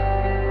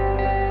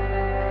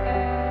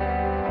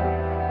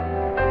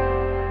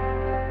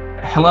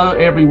Hello,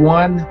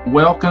 everyone.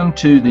 Welcome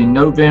to the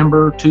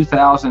November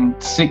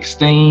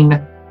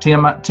 2016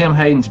 Tim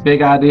Hayden's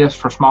Big Ideas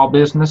for Small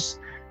Business.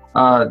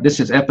 This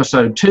is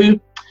episode 2,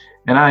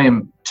 and I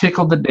am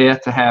tickled to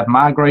death to have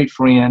my great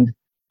friend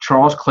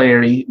Charles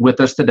Clary with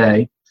us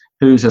today,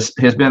 who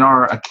has been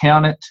our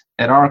accountant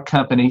at our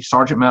company,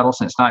 Sargent Metal,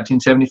 since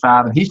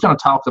 1975, and he's going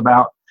to talk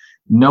about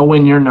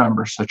knowing your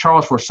numbers. So,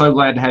 Charles, we're so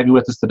glad to have you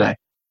with us today.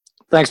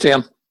 Thanks,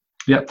 Tim.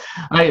 Yep.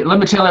 Hey, let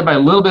me tell everybody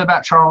a little bit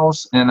about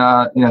Charles, and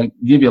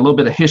give you a little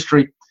bit of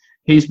history.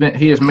 He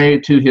is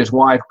married to his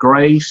wife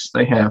Grace.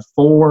 They have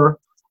 4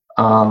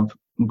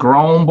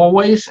 grown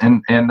boys,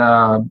 and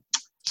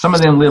some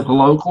of them live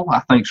local.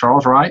 I think,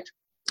 Charles, right?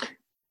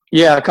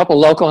 Yeah, a couple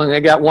local, and they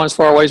got one as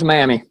far away as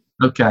Miami.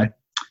 Okay,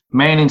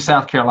 Manning,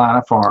 South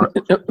Carolina, far.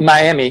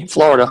 Miami,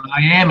 Florida.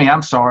 Miami.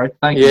 I'm sorry.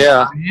 Thank you.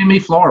 Yeah. Miami,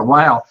 Florida.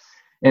 Wow.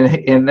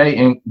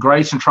 And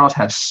Grace and Charles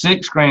have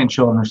 6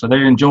 grandchildren, so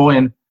they're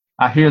enjoying.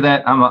 I hear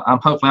that.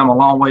 Hopefully I'm a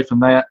long way from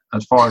that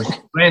as far as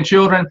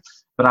grandchildren,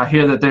 but I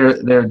hear that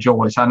they're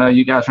joyous. I know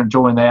you guys are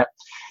enjoying that.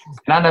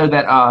 And I know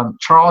that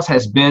Charles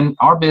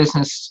our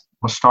business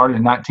was started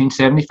in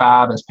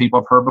 1975, as people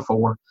have heard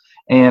before.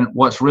 And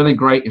what's really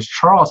great is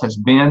Charles has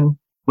been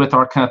with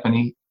our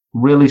company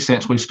really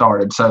since we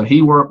started. So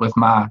he worked with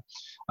my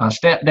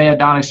stepdad,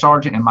 Donnie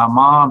Sargent, and my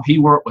mom. He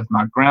worked with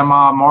my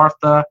grandma,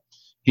 Martha.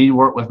 He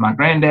worked with my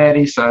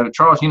granddaddy. So,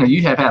 Charles,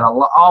 you have had an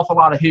awful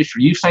lot of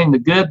history. You've seen the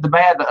good, the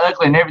bad, the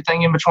ugly, and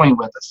everything in between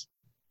with us.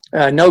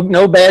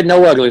 No bad,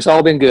 no ugly. It's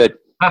all been good.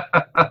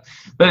 But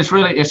it's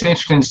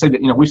interesting to see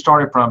that, we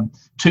started from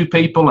 2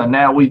 people, and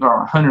now we are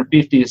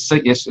 150.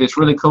 It's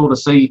really cool to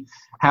see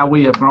how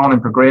we have grown and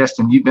progressed,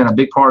 and you've been a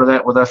big part of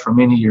that with us for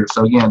many years.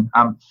 So, again,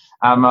 I'm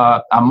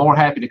more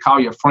happy to call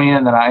you a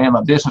friend than I am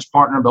a business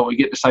partner, but we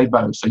get to say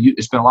both. So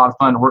it's been a lot of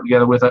fun to work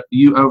together with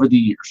you over the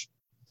years.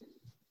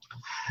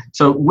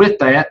 So with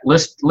that,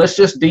 let's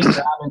just deep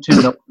dive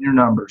into your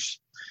numbers.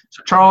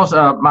 So Charles,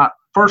 my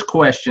first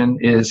question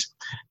is: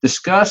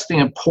 discuss the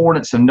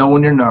importance of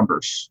knowing your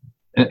numbers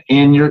if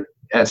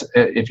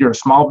you're a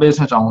small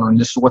business owner, and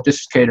this is what this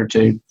is catered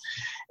to.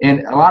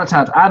 And a lot of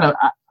times, I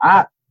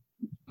know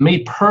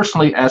me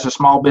personally as a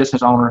small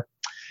business owner,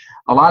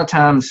 a lot of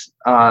times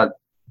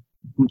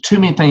too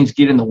many things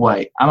get in the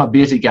way. I'm a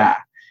busy guy,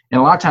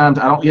 and a lot of times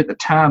I don't get the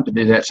time to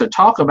do that. So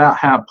talk about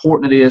how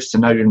important it is to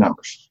know your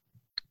numbers.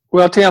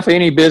 Well, Tim, for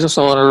any business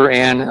owner,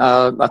 and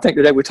I think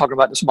today we're talking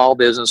about the small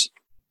business,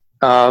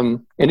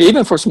 and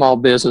even for small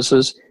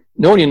businesses,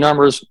 knowing your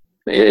numbers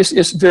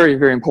is very,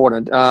 very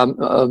important. Let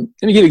me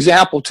give you an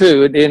example,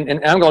 too,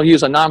 and I'm going to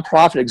use a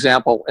nonprofit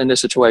example in this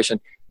situation.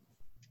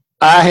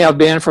 I have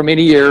been for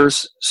many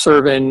years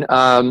serving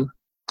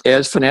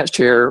as finance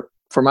chair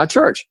for my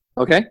church,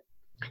 okay?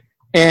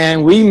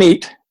 And we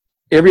meet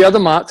every other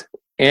month,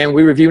 and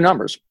we review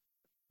numbers.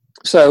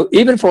 So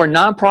even for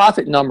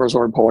nonprofit, numbers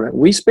are important.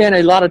 We spend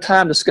a lot of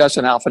time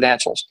discussing our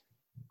financials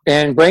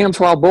and bring them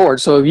to our board.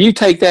 So if you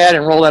take that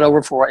and roll that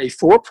over for a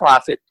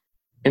for-profit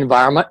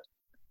environment,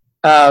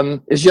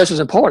 it's just as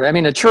important. I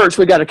mean, in church,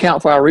 we got to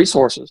account for our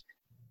resources.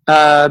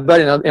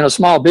 But in a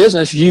small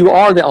business, you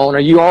are the owner,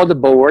 you are the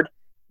board,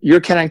 you're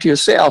accounting to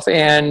yourself.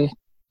 And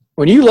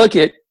when you look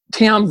at,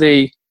 Tim,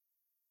 the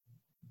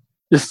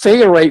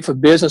failure rate for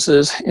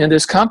businesses in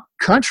this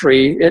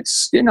country,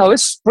 it's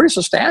pretty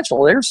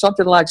substantial. There's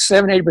something like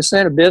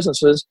 70-80% of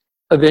businesses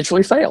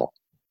eventually fail.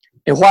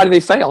 And why do they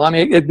fail? I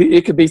mean,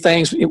 it could be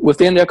things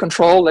within their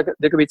control.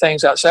 There could be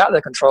things outside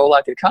their control,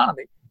 like the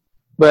economy.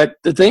 But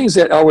the things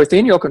that are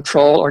within your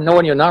control are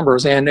knowing your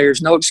numbers, and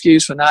there's no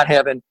excuse for not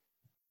having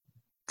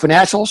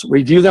financials.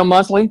 Review them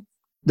monthly,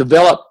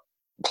 develop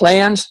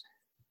plans,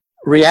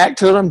 react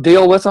to them,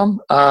 deal with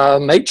them,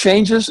 make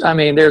changes. I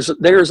mean, there's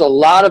a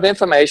lot of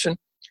information,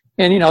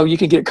 and you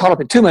can get caught up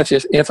in too much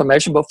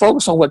information, but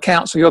focus on what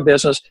counts for your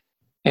business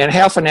and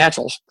have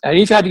financials. And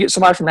if you had to get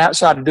somebody from the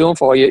outside to do them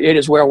for you, it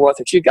is well worth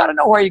it. You got to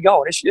know where you're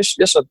going.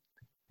 It's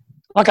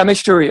like I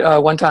mentioned to you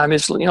one time,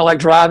 it's like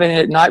driving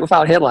at night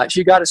without headlights.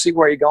 You got to see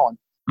where you're going.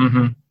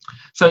 Mm-hmm.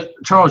 So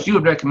Charles, you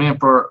would recommend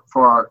for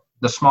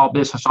the small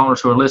business owners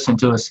who are listening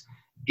to us,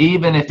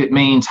 even if it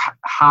means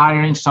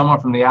hiring someone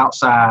from the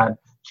outside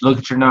to look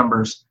at your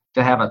numbers,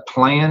 to have a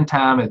planned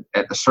time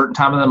at a certain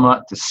time of the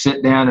month to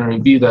sit down and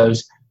review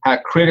those, how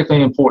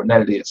critically important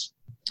that it is.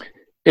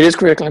 It is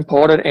critically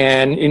important.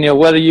 And,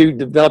 whether you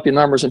develop your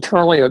numbers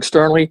internally or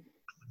externally,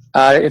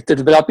 if they're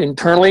developed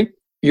internally,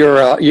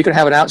 you can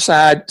have an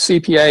outside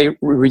CPA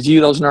review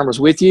those numbers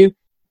with you.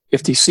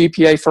 If the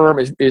CPA firm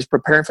is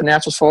preparing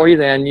financials for you,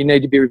 then you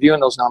need to be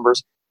reviewing those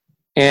numbers.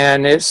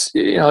 And it's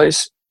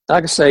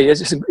like I say,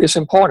 it's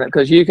important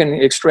because you can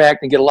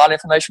extract and get a lot of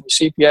information from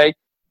your CPA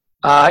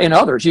and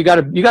others. You got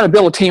to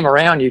build a team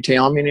around you,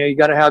 Tim. You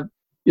got to have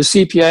your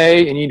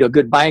CPA, and you need a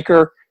good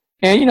banker.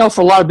 And, for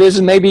a lot of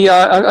business, maybe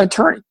an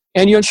attorney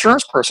and your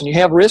insurance person. You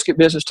have risk at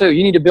business too.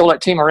 You need to build that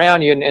team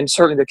around you, and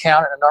certainly the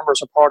accountant and the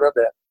numbers are part of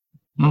that.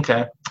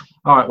 Okay.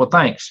 All right. Well,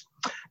 thanks.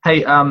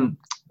 Hey,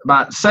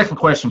 my second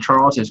question,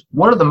 Charles, is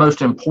what are the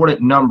most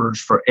important numbers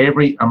for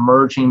every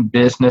emerging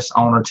business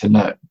owner to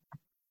know?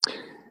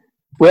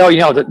 Well,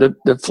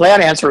 the flat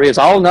answer is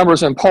all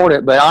numbers are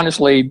important, but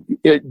honestly,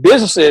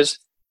 businesses,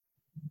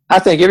 I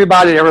think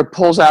everybody that ever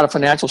pulls out a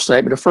financial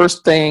statement, the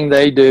first thing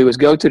they do is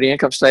go to the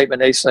income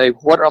statement. They say,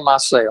 what are my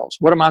sales?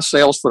 What are my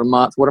sales for the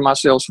month? What are my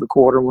sales for the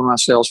quarter? What are my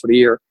sales for the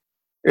year?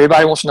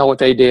 Everybody wants to know what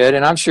they did,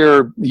 and I'm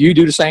sure you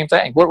do the same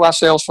thing. What are my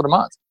sales for the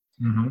month?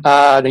 Mm-hmm.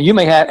 Now you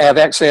may have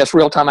access,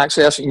 real-time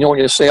access, knowing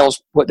your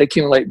sales, what they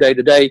accumulate day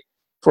to day.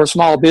 For a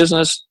small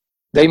business,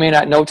 they may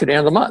not know to the end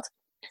of the month.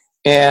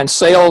 And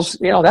sales,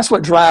 that's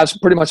what drives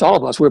pretty much all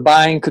of us. We're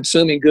buying,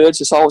 consuming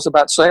goods. It's always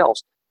about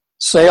sales.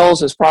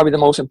 Sales is probably the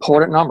most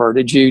important number.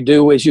 Did you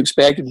do as you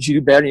expected? Did you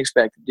do better than you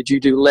expected? Did you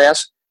do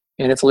less?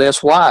 And if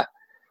less, why?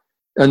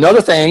 Another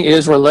thing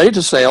is related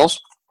to sales,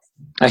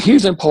 a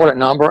huge important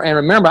number. And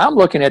remember, I'm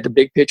looking at the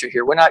big picture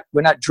here. We're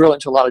not drilling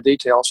into a lot of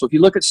detail. So if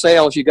you look at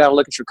sales, you got to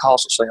look at your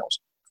cost of sales.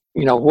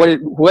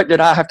 What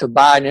did I have to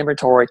buy in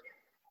inventory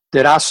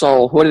that I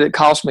sold? What did it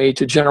cost me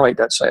to generate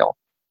that sale?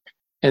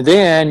 And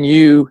then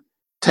you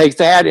take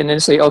that and then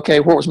say, okay,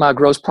 what was my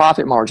gross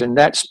profit margin?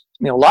 That's,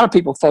 a lot of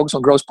people focus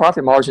on gross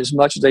profit margin as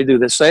much as they do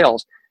the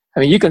sales. I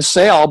mean, you can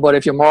sell, but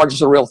if your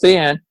margins are real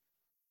thin,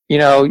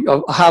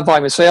 a high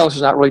volume of sales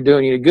is not really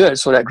doing you good.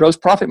 So that gross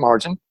profit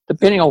margin,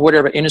 depending on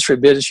whatever industry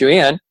business you're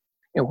in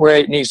and where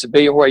it needs to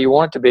be or where you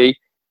want it to be,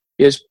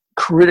 is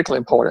critically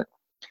important.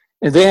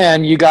 And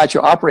then you got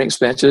your operating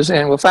expenses,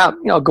 and without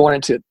going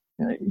into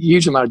a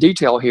huge amount of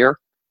detail here,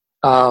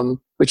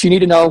 but you need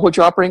to know what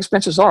your operating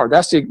expenses are.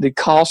 That's the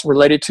cost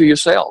related to your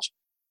sales.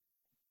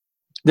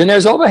 Then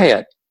there's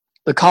overhead,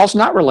 the cost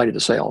not related to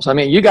sales. I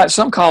mean, you got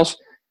some costs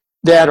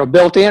that are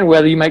built in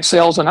whether you make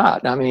sales or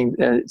not. I mean,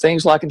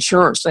 things like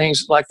insurance,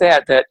 things like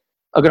that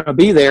are going to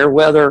be there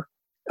whether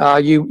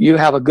you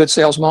have a good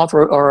sales month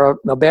or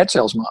a bad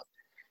sales month.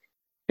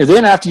 And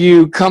then after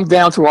you come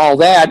down through all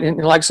that, and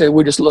like I say,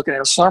 we're just looking at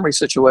a summary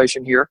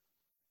situation here,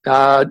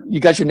 you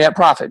got your net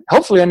profit,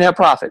 hopefully a net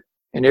profit.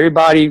 And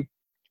everybody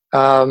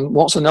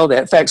wants to know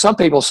that. In fact, some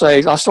people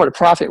say, I started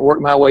profit and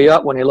work my way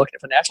up when they look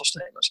at financial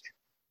statements.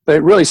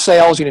 But really,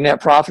 sales and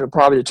net profit are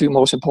probably the two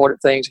most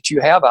important things that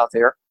you have out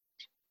there.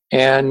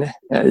 And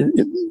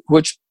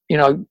which,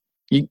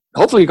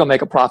 hopefully you're going to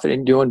make a profit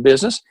in doing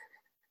business.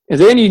 And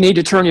then you need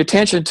to turn your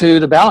attention to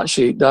the balance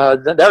sheet.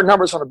 There are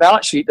numbers on the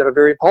balance sheet that are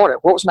very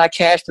important. What was my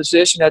cash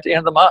position at the end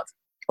of the month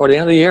or the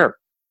end of the year?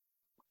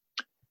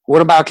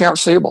 What about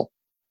accounts receivable?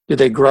 Did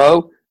they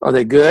grow? Are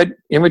they good?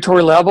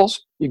 Inventory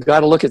levels, you've got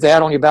to look at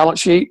that on your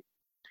balance sheet.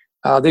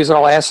 These are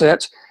all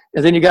assets.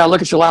 And then you got to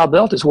look at your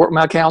liabilities. What are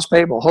my accounts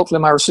payable? Hopefully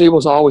my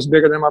receivables are always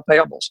bigger than my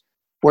payables.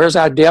 Where's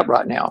our debt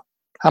right now?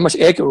 How much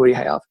equity we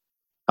have?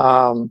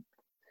 And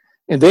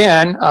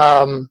then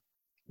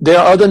there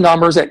are other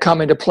numbers that come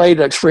into play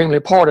that are extremely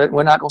important.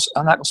 I'm not going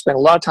to spend a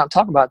lot of time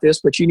talking about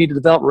this, but you need to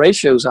develop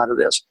ratios out of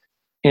this.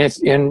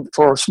 And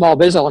for small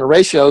business owner,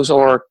 ratios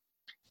or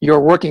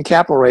your working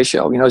capital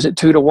ratio, is it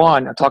 2 to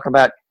 1? I'm talking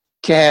about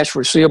cash,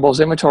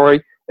 receivables,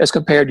 inventory as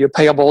compared to your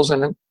payables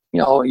and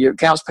your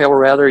accounts payable,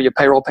 rather your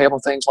payroll payable,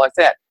 things like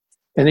that.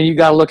 And then you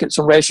got to look at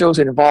some ratios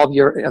that involve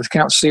your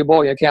accounts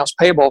receivable, your accounts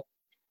payable,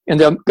 and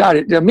there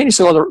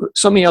are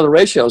so many other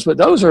ratios, but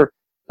those are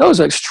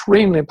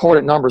extremely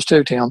important numbers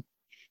too, Tim.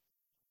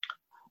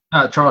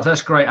 Charles,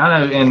 that's great.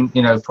 I know,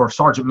 and for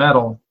Sergeant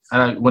Metal,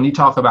 when you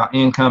talk about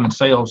income and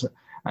sales,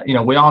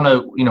 we all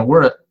know,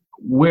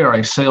 we're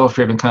a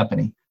sales-driven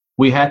company.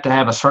 We have to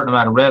have a certain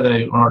amount of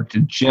revenue in order to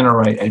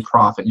generate a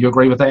profit. You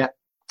agree with that?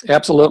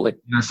 Absolutely.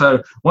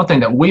 So one thing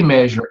that we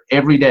measure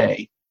every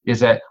day is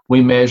that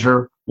we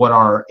measure what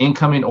our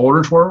incoming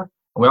orders were.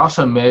 We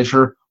also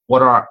measure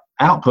what our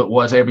output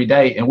was every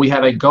day, and we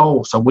have a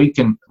goal. So we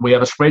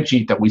have a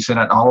spreadsheet that we send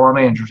out to all of our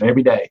managers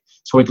every day,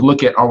 so we can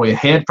look at, are we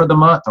ahead for the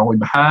month? Are we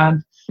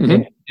behind?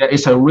 Mm-hmm.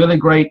 It's a really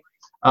great,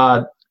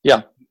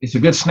 it's a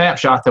good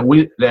snapshot that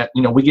we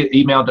get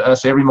emailed to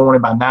us every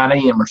morning by 9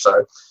 a.m. or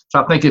so.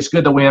 So I think it's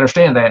good that we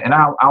understand that. And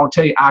I'll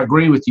tell you, I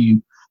agree with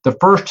you. The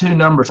first two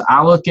numbers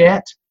I look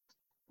at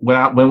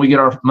when we get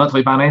our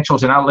monthly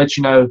financials, and I'll let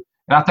you know,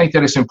 and I think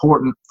that it's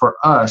important for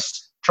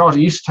us. Charles,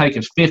 it used to take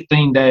us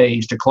 15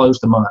 days to close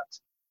the month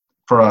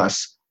for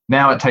us.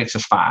 Now it takes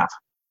us 5.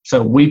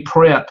 So we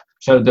prep.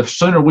 So the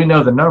sooner we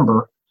know the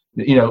number,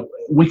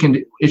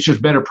 it's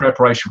just better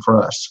preparation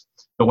for us.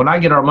 But when I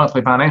get our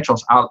monthly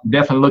financials, I'll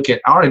definitely look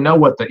at, I already know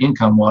what the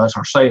income was,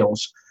 our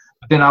sales.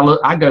 But then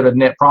I go to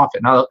net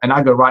profit, and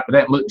I go right to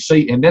that and look and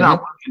see. And then I'll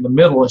look in the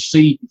middle and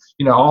see,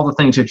 all the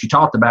things that you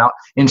talked about,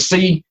 and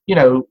see,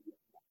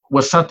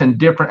 was something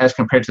different as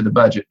compared to the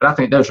budget. But I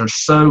think those are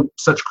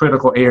such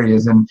critical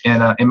areas in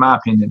my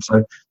opinion.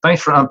 So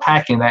thanks for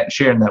unpacking that and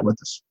sharing that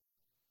with us.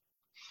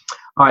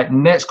 All right,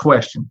 next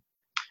question.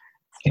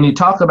 Can you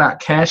talk about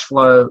cash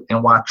flow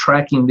and why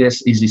tracking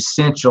this is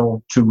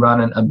essential to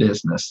running a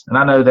business? And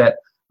I know that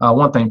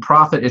one thing,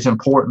 profit is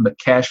important, but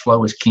cash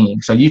flow is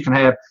king. So you can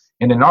have,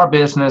 and in our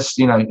business,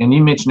 and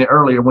you mentioned it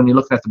earlier, when you're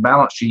looking at the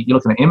balance sheet, you're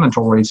looking at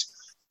inventories,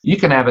 you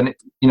can have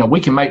we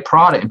can make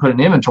product and put it in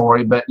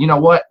inventory, but you know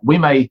what? We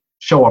may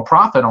show a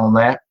profit on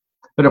that,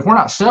 but if we're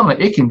not selling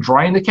it, it can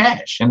drain the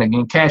cash, and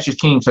again, cash is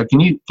king. So can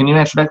you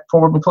answer that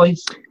for me,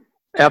 please?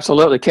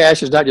 Absolutely.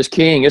 Cash is not just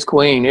king, it's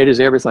queen. It is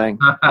everything.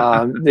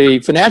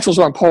 The financials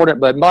are important,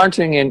 but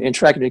monitoring and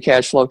tracking the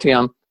cash flow,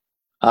 Tim,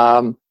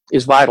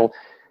 is vital.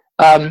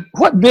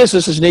 What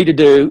businesses need to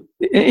do,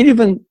 and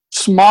even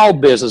small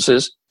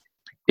businesses,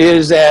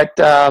 is that,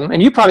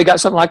 and you probably got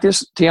something like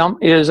this, Tim,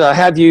 is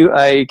have you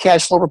a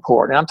cash flow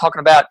report. And I'm talking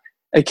about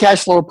a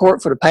cash flow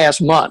report for the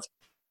past month.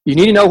 You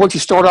need to know what you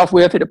start off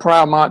with at the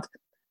prior month,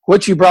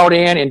 what you brought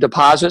in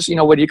deposits,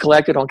 whether you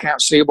collected on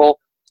accounts receivable,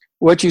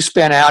 what you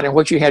spent out, and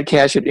what you had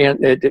cash at the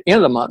end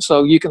of the month.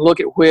 So you can look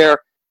at where,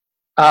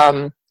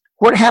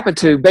 what happened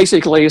to,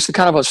 basically, it's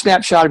kind of a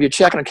snapshot of your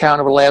checking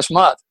account over the last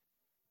month.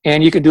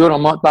 And you can do it on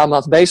a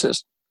month-by-month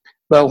basis.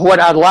 But what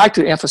I'd like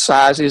to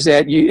emphasize is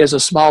that you, as a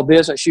small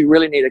business, you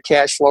really need a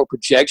cash flow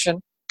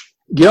projection.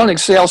 Get on an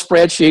Excel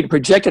spreadsheet,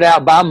 project it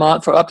out by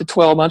month for up to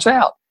 12 months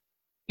out.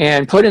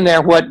 And put in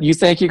there what you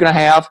think you're going to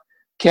have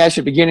cash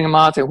at the beginning of the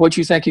month and what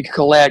you think you can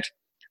collect,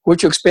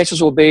 what your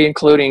expenses will be,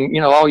 including,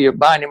 all your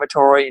buying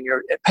inventory and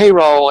your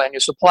payroll and your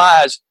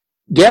supplies,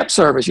 debt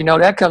service.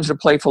 That comes into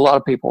play for a lot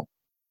of people.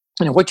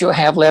 And what you'll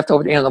have left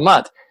over at the end of the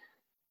month.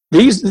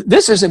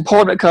 This is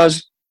important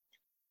because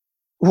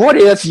what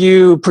if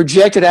you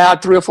project it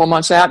out 3 or 4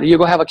 months out and you're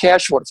going to have a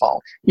cash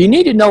shortfall? You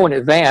need to know in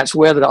advance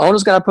whether the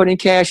owner's got to put in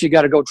cash, you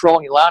got to go draw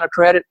on your line of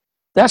credit.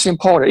 That's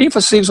important. Even for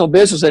seasonal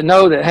business that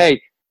know that,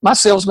 hey, my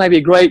sales may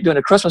be great during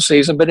the Christmas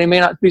season, but they may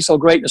not be so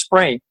great in the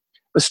spring.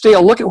 But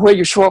still, look at where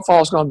your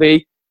shortfall is going to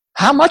be.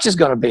 How much is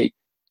going to be?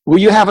 Will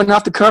you have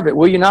enough to cover it?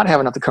 Will you not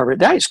have enough to cover it?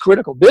 That is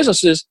critical.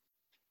 Businesses,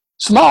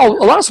 a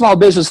lot of small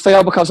businesses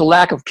fail because of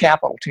lack of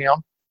capital,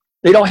 Tim.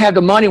 They don't have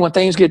the money when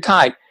things get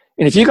tight.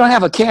 And if you're going to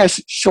have a cash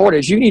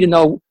shortage, you need to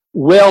know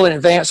well in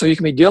advance so you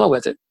can be dealing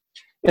with it.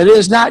 And it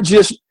is not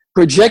just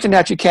projecting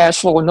out your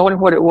cash flow and knowing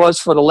what it was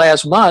for the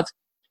last month.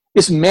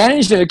 It's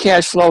managing your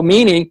cash flow,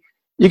 meaning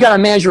you got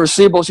to manage your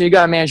receivables and you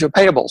got to manage your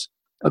payables.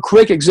 A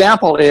quick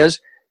example is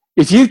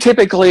if you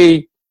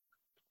typically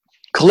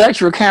collect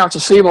your accounts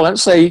receivable,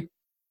 let's say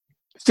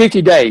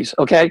 50 days,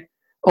 okay?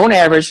 On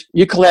average,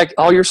 you collect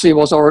all your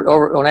receivables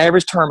over an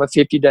average term of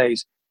 50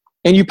 days.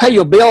 And you pay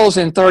your bills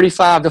in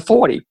 35 to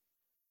 40.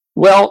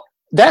 Well,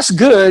 that's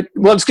good.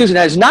 Well, excuse me,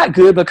 that is not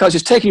good because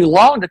it's taking you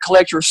long to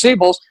collect your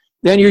receivables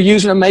than you're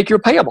using to make your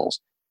payables.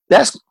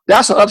 That's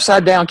an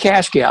upside down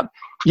cash gap.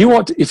 If you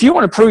want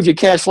to improve your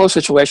cash flow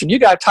situation, you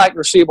got to tighten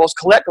receivables,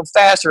 collect them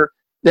faster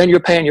than you're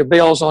paying your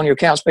bills on your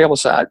accounts payable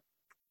side.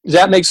 Does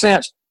that make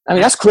sense? I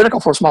mean, that's critical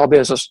for a small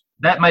business.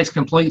 That makes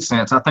complete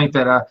sense. I think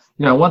that,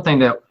 one thing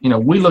that,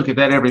 we look at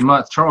that every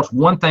month. Charles,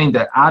 one thing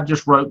that I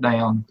just wrote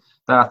down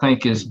that I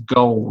think is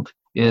gold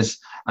is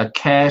a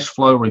cash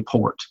flow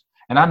report.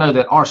 And I know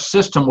that our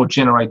system will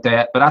generate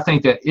that, but I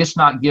think that it's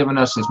not giving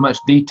us as much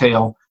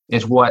detail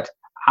as what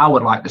I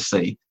would like to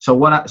see.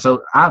 So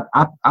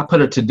I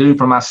put a to-do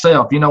for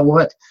myself. You know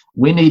what?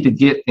 We need to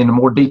get into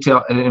more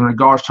detail in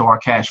regards to our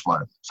cash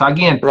flow. So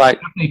again, right.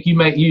 I think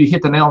you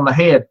hit the nail on the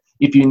head.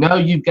 If you know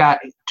you've got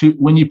to,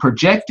 when you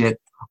project it,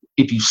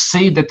 if you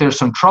see that there's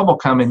some trouble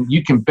coming,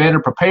 you can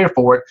better prepare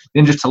for it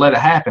than just to let it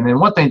happen. And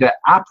one thing that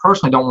I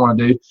personally don't want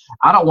to do,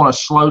 I don't want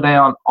to slow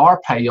down our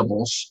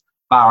payables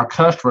by our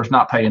customers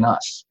not paying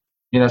us.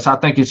 So I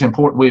think it's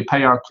important we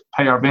pay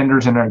our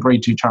vendors in their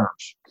agreed to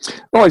terms.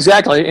 Oh,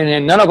 exactly.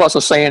 And none of us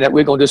are saying that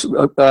we're going to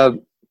just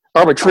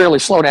arbitrarily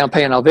slow down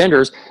paying our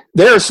vendors.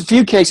 There's a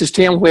few cases,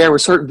 Tim, where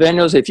with certain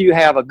vendors, if you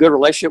have a good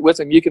relationship with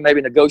them, you can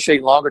maybe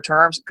negotiate longer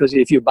terms because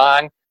if you're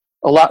buying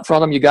a lot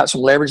from them, you got some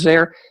leverage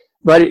there.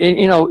 But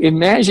in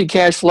managing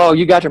cash flow,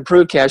 you got to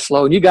improve cash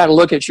flow, and you got to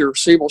look at your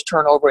receivables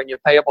turnover and your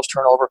payables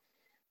turnover,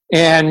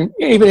 and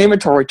even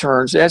inventory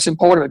turns. That's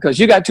important because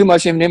you got too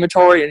much in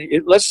inventory.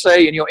 And let's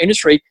say in your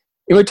industry,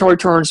 inventory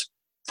turns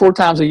 4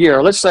 times a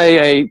year. Let's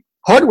say a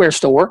hardware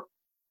store,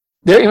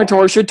 their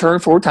inventory should turn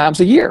 4 times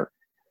a year.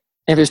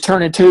 If it's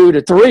turning 2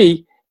 to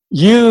 3,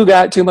 you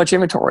got too much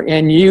inventory.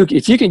 And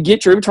if you can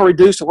get your inventory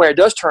reduced to where it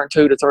does turn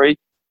 2 to 3,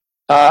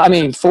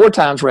 4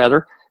 times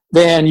rather,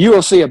 then you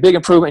will see a big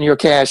improvement in your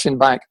cash in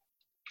bank.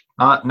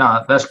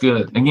 No, that's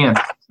good. Again,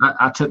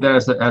 I took that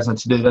as a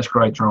to-do. That's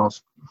great,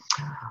 Charles.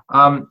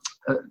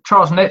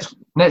 Charles,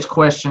 next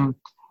question.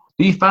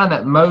 Do you find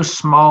that most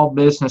small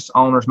business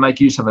owners make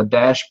use of a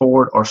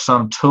dashboard or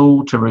some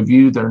tool to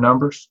review their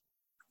numbers?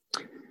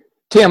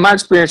 Tim, my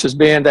experience has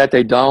been that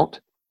they don't.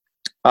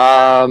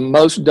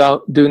 Most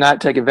do not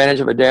take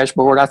advantage of a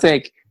dashboard. I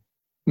think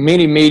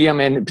many medium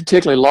and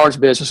particularly large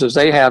businesses,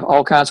 they have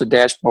all kinds of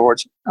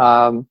dashboards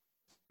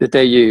that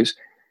they use.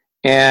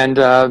 And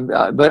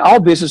but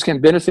all business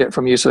can benefit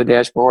from use of a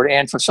dashboard.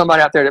 And for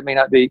somebody out there that may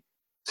not be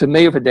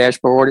familiar with a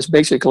dashboard, it's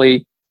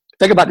basically,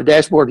 think about the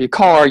dashboard of your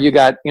car. You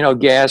got,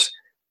 gas,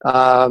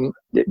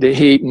 the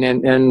heat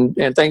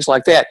and things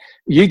like that.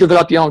 You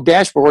develop your own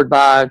dashboard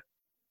by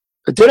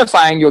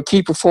identifying your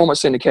key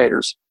performance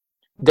indicators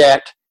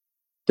that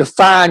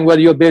define whether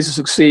your business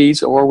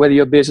succeeds or whether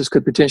your business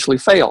could potentially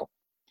fail.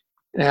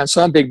 And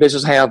some big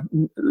businesses have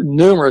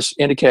numerous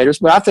indicators,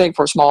 but I think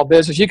for a small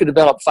business, you could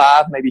develop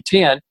 5, maybe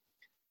 10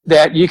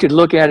 that you could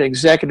look at in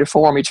executive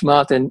form each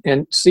month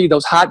and see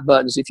those hot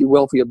buttons, if you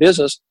will, for your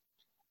business.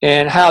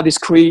 and how these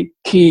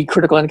key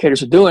critical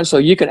indicators are doing so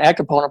you can act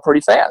upon them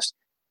pretty fast.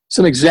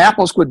 Some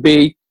examples would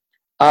be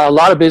a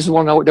lot of businesses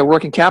want to know what their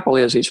working capital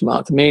is each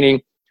month,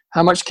 meaning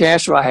how much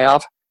cash do I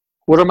have?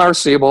 What are my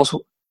receivables?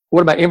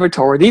 What about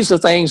inventory? These are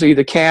things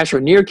either cash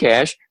or near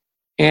cash,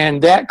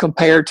 and that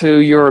compared to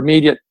your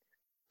immediate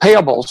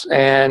payables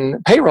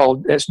and payroll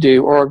that's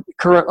due or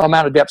current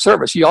amount of debt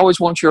service. You always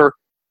want your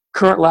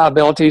current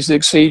liabilities to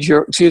exceed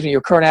your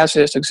current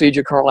assets to exceed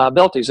your current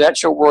liabilities.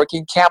 That's your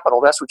working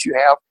capital. That's what you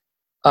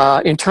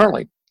have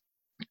internally.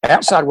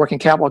 Outside working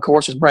capital, of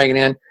course, is bringing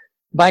in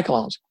bank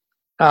loans.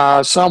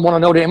 Some want to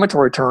know the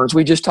inventory turns.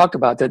 We just talked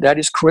about that. That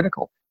is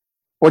critical.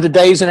 Or the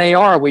days in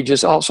AR, we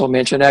just also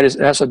mentioned.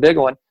 That's a big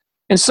one.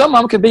 And some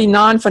of them could be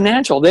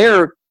non-financial.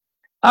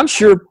 I'm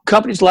sure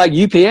companies like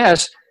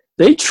UPS,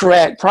 they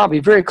track probably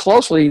very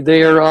closely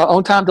their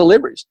on-time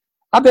deliveries.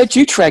 I bet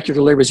you track your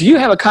deliveries. You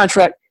have a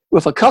contract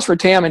with a customer,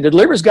 Tam, and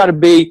delivery's got to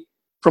be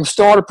from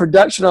start of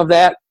production of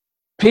that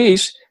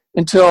piece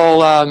until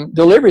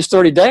delivery is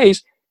 30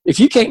 days. If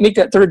you can't meet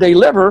that 30-day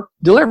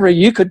delivery,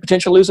 you could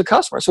potentially lose a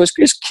customer. So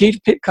it's key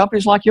to pick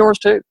companies like yours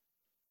too.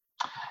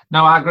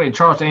 No, I agree.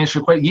 Charles, to answer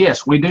your question,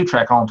 yes, we do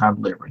track on-time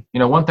delivery.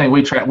 One thing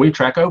we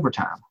track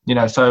overtime.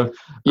 So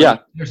yeah,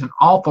 there's an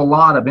awful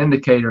lot of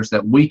indicators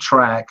that we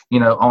track,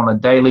 on a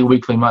daily,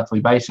 weekly, monthly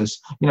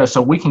basis.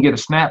 So we can get a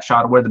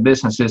snapshot of where the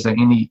business is at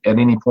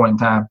any point in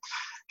time.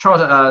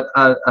 Charles,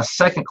 a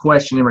second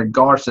question in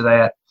regards to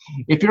that: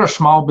 if you're a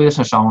small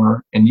business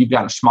owner and you've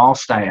got a small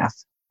staff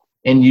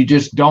and you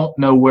just don't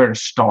know where to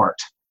start,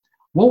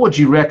 what would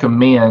you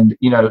recommend?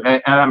 And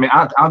I mean,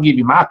 I'll give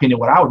you my opinion,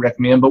 what I would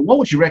recommend, but what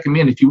would you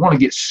recommend if you want to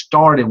get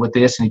started with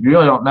this and if you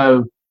really don't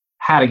know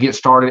how to get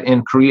started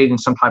in creating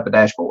some type of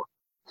dashboard?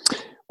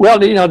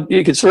 Well,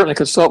 you could certainly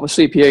consult with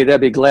CPA.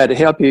 They'd be glad to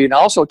help you. And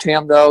also,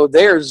 Tim, though,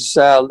 there's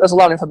a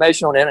lot of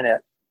information on the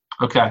internet.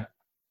 Okay.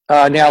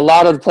 Now, a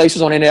lot of the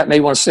places on the internet may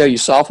want to sell you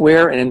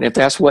software, and if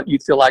that's what you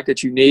feel like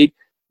that you need,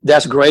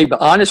 that's great.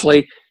 But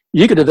honestly,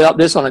 you could develop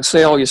this on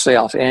Excel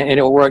yourself, and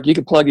it'll work. You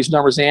can plug these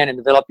numbers in and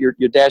develop your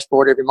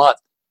dashboard every month.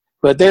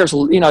 But there's,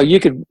 you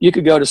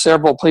could go to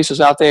several places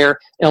out there,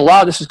 and a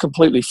lot of this is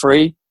completely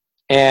free,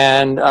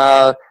 and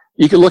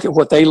you can look at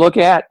what they look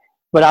at.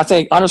 But I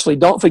think, honestly,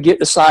 don't forget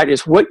the site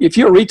is if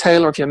you're a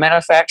retailer, if you're a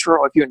manufacturer,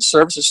 or if you're in the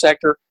services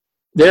sector,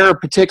 there are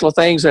particular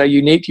things that are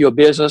unique to your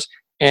business.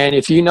 And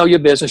if you know your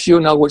business,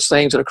 you'll know which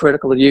things that are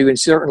critical to you. And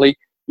certainly,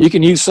 you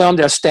can use some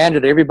that are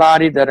standard to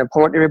everybody, that are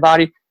important to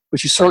everybody,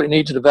 but you certainly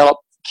need to develop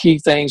key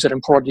things that are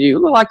important to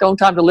you, like the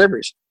on-time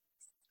deliveries.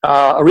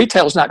 A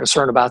retailer is not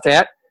concerned about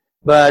that,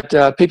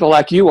 but people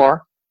like you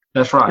are.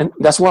 That's right. And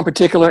that's one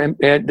particular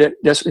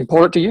that's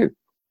important to you.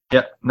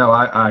 Yeah, no,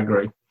 I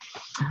agree.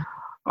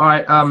 All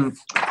right. How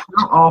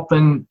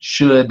often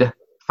should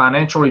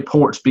financial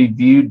reports be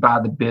viewed by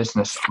the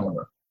business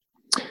owner?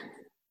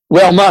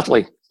 Well,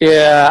 monthly.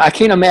 Yeah, I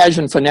can't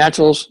imagine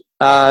financials.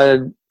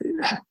 I've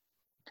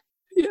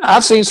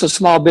seen some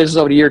small businesses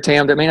over the year,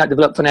 Tam, that may not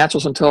develop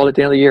financials until at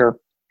the end of the year.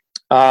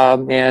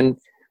 And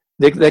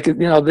they could,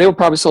 they were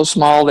probably so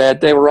small that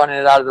they were running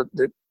it out of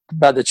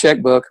the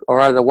checkbook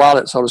or out of the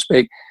wallet, so to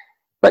speak.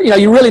 But,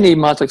 you really need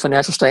monthly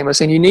financial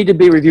statements, and you need to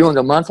be reviewing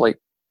them monthly.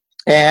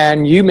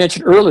 And you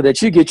mentioned earlier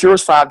that you get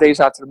yours 5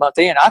 days after the month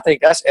end. I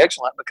think that's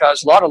excellent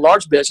because a lot of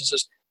large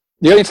businesses,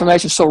 their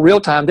information is so real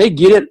time, they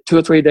get it 2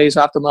 or 3 days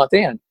after the month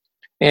end.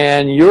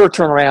 And your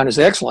turnaround is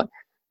excellent.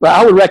 But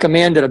I would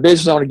recommend that a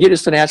business owner get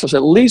his financials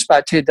at least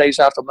by 10 days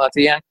after the month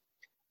end,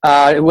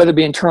 whether it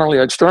be internally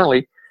or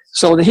externally,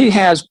 so that he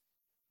has,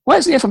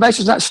 the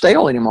information is not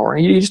stale anymore.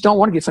 And you just don't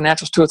want to get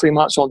financials 2 or 3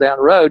 months on down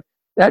the road.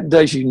 That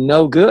does you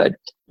no good.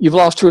 You've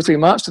lost 2 or 3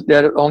 months on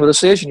the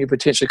decision you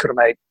potentially could have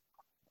made.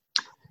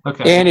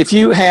 Okay. And if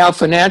you have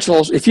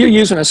financials, if you're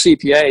using a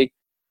CPA,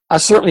 I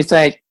certainly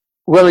think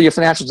whether your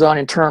financials done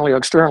internally or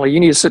externally,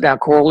 you need to sit down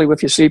quarterly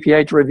with your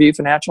CPA to review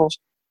financials.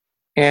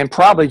 And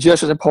probably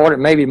just as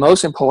important, maybe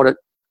most important,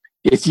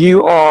 if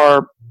you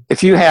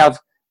have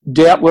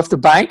debt with the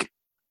bank,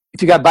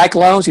 if you got bank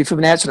loans, if you're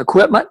financing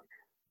equipment,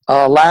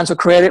 lines of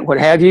credit, what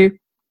have you,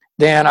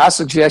 then I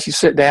suggest you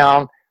sit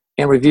down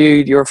and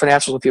review your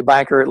financials with your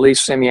banker at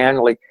least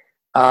semi-annually,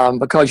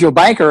 because your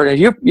banker, and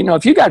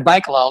if you got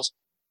bank loans,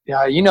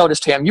 you notice,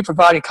 Tim, you're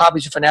providing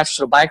copies of financials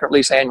to the banker at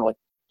least annually.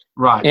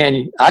 Right.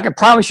 And I can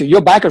promise you,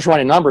 your banker's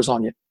running numbers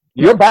on you.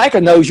 Yeah. Your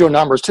banker knows your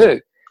numbers too.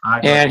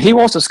 And he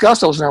wants to discuss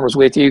those numbers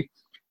with you.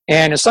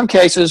 And in some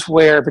cases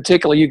where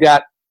particularly you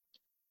got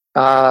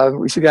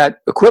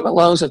equipment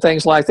loans and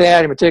things like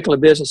that, in particular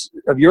business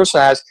of your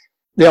size,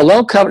 there are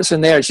loan covenants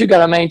in there that you got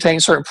to maintain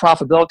certain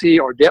profitability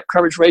or debt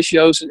coverage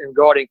ratios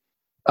regarding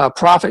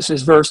profits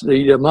versus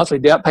the monthly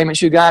debt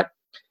payments you got.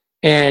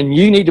 And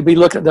you need to be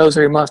looking at those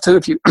every month too,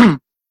 if you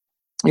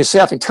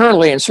yourself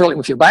internally and certainly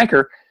with your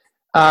banker,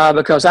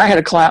 because I had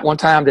a client one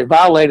time that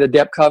violated a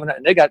debt covenant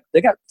and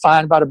they got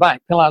fined by the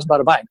bank, penalized by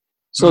the bank.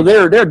 So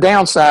there are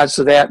downsides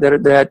to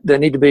that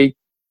need to be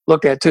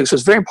looked at too. So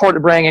it's very important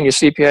to bring in your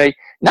CPA,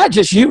 not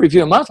just you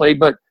reviewing monthly,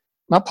 but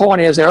my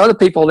point is there are other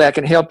people that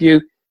can help you,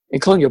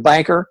 including your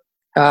banker,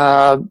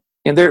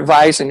 in their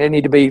advice, and they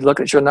need to be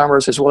looking at your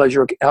numbers as well as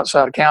your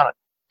outside accountant.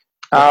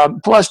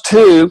 Plus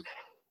two,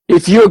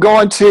 if you're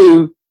going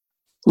to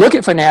look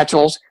at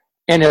financials,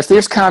 and if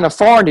this kind of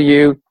foreign to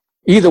you,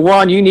 either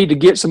one, you need to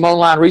get some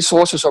online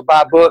resources or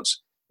buy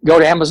books, go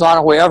to Amazon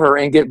or wherever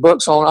and get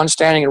books on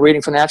understanding and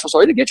reading financials,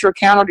 or either get your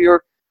accountant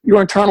or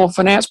your internal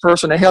finance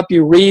person to help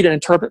you read and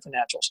interpret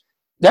financials.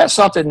 That's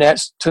something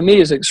that's, to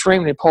me, is an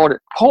extremely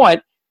important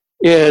point,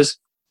 is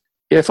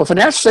if a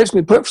financial statement's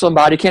been put for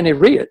somebody, can they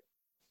read it?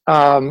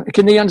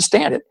 Can they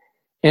understand it?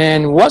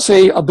 And once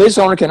a business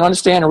owner can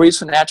understand and read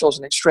financials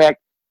and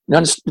extract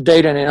the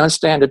data and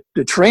understand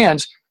the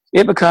trends,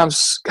 it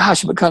becomes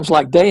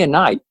like day and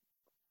night.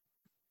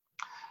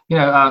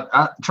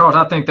 Charles,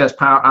 I think that's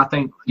power. I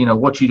think,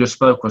 what you just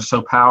spoke was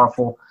so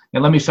powerful.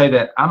 And let me say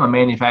that I'm a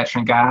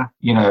manufacturing guy.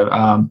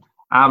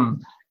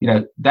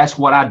 That's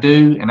what I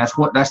do, and that's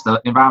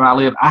the environment I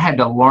live. I had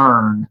to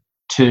learn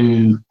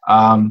to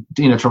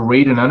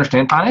read and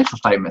understand financial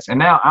statements. And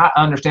now I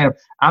understand.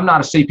 I'm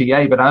not a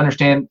CPA, but I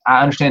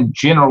understand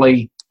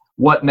generally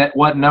what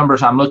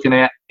numbers I'm looking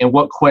at and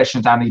what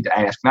questions I need to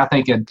ask. And I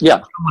think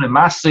someone in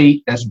my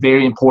seat, that's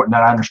very important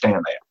that I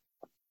understand that.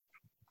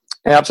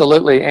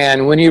 Absolutely.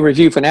 And when you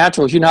review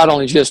financials, you not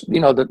only just,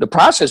 the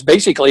process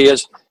basically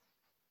is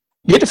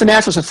get the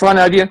financials in front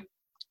of you,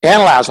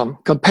 analyze them,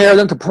 compare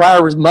them to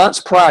prior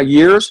months, prior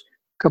years,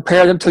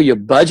 compare them to your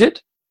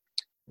budget.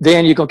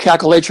 Then you can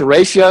calculate your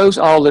ratios,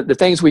 all the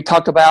things we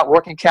talked about,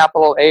 working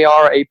capital,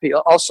 AR, AP,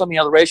 so many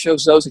other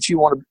ratios, those that you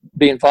want to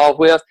be involved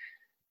with,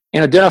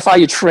 and identify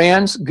your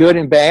trends, good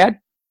and bad,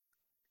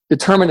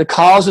 determine the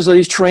causes of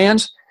these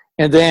trends,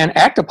 and then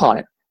act upon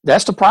it.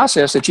 That's the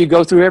process that you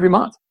go through every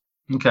month.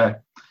 Okay.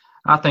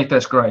 I think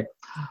that's great.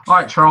 All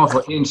right, Charles,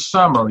 well, in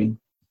summary,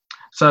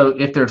 so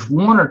if there's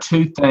one or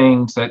two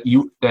things that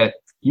you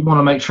want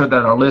to make sure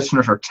that our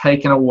listeners are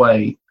taking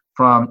away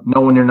from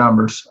knowing your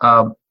numbers,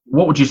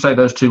 what would you say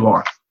those two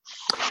are?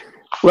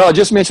 Well, I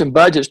just mentioned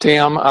budgets,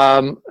 Tim.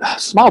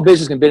 Small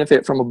business can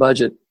benefit from a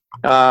budget.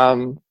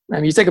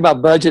 You think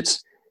about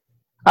budgets.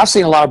 I've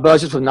seen a lot of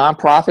budgets with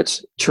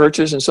nonprofits,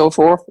 churches, and so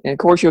forth. And, of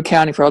course, you're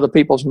accounting for other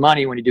people's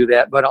money when you do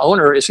that. But an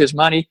owner, is his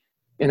money,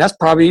 and that's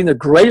probably the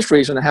greatest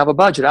reason to have a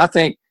budget. I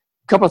think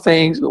a couple of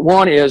things.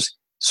 One is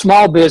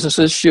small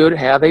businesses should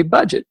have a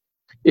budget.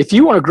 If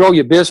you want to grow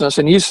your business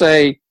and you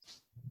say,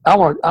 I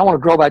want to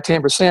grow by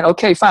 10%,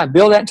 okay, fine,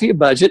 build that into your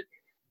budget.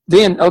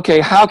 Then, okay,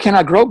 how can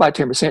I grow by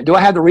 10%? Do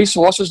I have the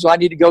resources? Do I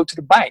need to go to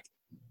the bank?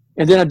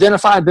 And then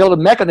identify and build a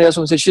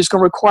mechanism that's just going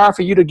to require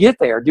for you to get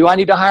there. Do I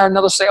need to hire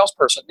another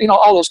salesperson?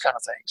 All those kind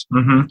of things.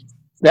 Mm-hmm.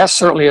 That's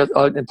certainly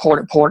an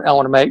important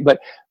element to make. But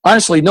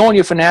honestly, knowing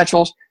your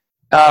financials,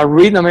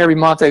 reading them every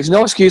month, there's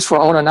no excuse for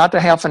an owner not to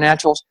have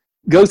financials.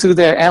 Go through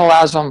there,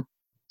 analyze them,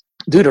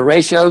 do the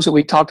ratios that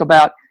we talked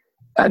about.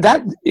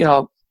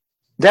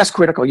 That's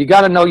critical. You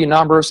got to know your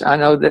numbers. I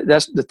know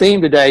that's the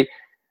theme today,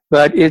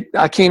 but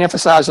I can't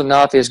emphasize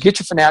enough is get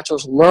your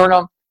financials, learn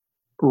them,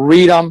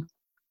 read them,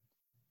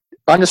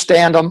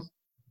 understand them,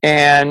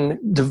 and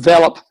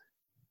develop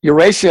your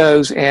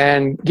ratios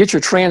and get your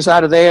trends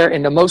out of there.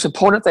 And the most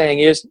important thing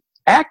is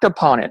act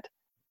upon it.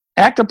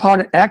 Act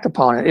upon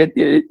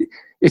it.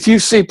 If you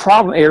see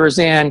problem areas,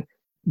 then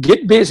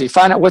get busy,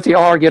 find out what they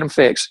are, get them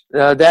fixed.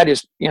 That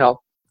is,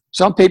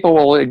 some people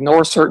will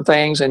ignore certain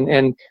things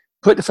and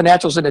put the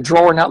financials in the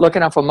drawer, not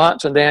looking at them for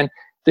months, and then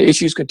the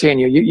issues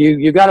continue.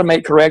 You got to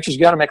make corrections.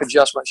 You got to make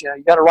adjustments.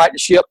 You got to right the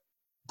ship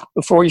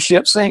before your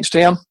ship sinks,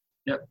 Tim.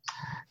 Yep.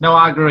 No,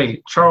 I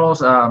agree.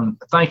 Charles,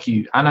 thank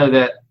you. I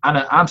know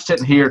I'm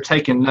sitting here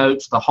taking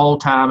notes the whole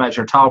time as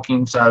you're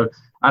talking. So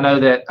I know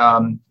that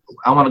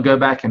I want to go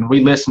back and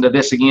re-listen to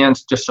this again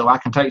just so I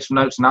can take some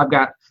notes. And I've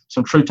got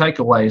some true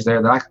takeaways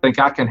there that I think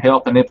I can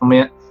help and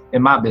implement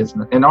in my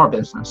business, in our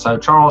business. So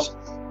Charles,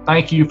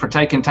 thank you for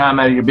taking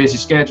time out of your busy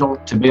schedule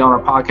to be on our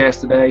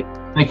podcast today.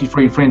 Thank you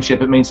for your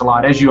friendship. It means a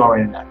lot, as you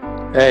already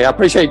know. Hey, I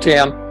appreciate it,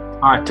 Tim.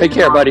 All right. Take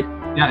care, buddy.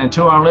 Yeah, and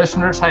to our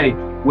listeners, hey,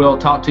 we'll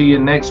talk to you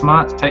next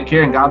month. Take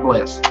care and God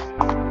bless.